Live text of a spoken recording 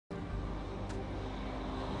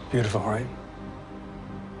Beautiful, right?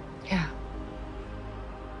 Yeah.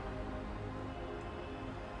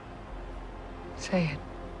 Say it.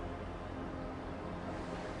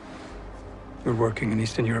 You're working in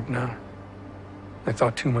Eastern Europe now? I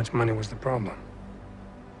thought too much money was the problem.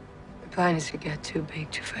 The plan is to get too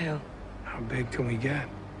big to fail. How big can we get?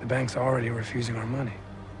 The bank's already refusing our money.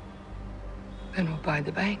 Then we'll buy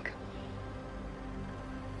the bank.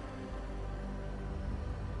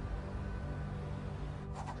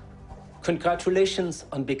 Congratulations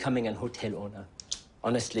on becoming an hotel owner.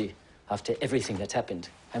 Honestly, after everything that happened,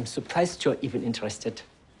 I'm surprised you're even interested.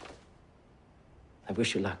 I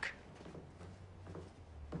wish you luck.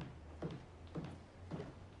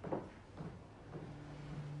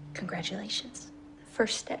 Congratulations.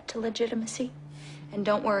 First step to legitimacy. And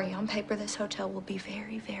don't worry, on paper, this hotel will be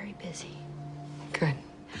very, very busy. Good.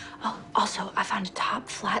 Oh, also, I found a top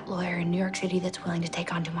flat lawyer in New York City that's willing to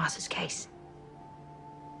take on Dumas's case.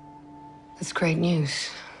 That's great news.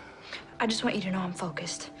 I just want you to know I'm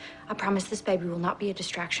focused. I promise this baby will not be a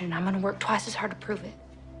distraction, and I'm gonna work twice as hard to prove it.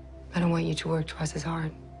 I don't want you to work twice as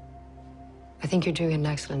hard. I think you're doing an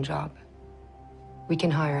excellent job. We can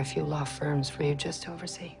hire a few law firms for you just to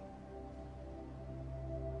oversee.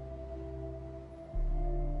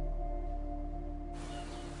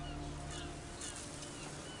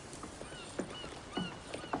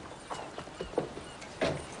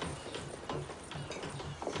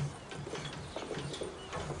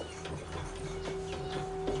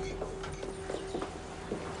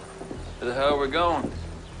 Where the hell are we going?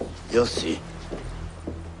 You'll see.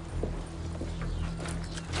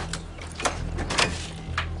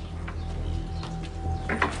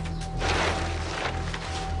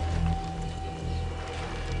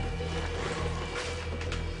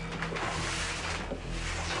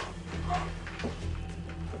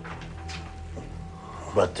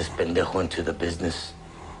 Brought this pendejo into the business.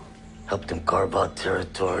 Helped him carve out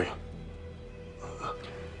territory.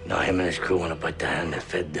 Now him and his crew want to bite the hand that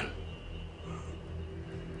fed them.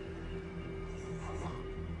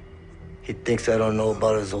 He thinks I don't know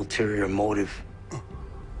about his ulterior motive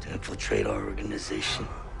to infiltrate our organization.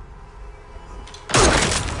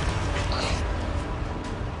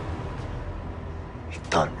 He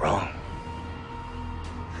thought wrong.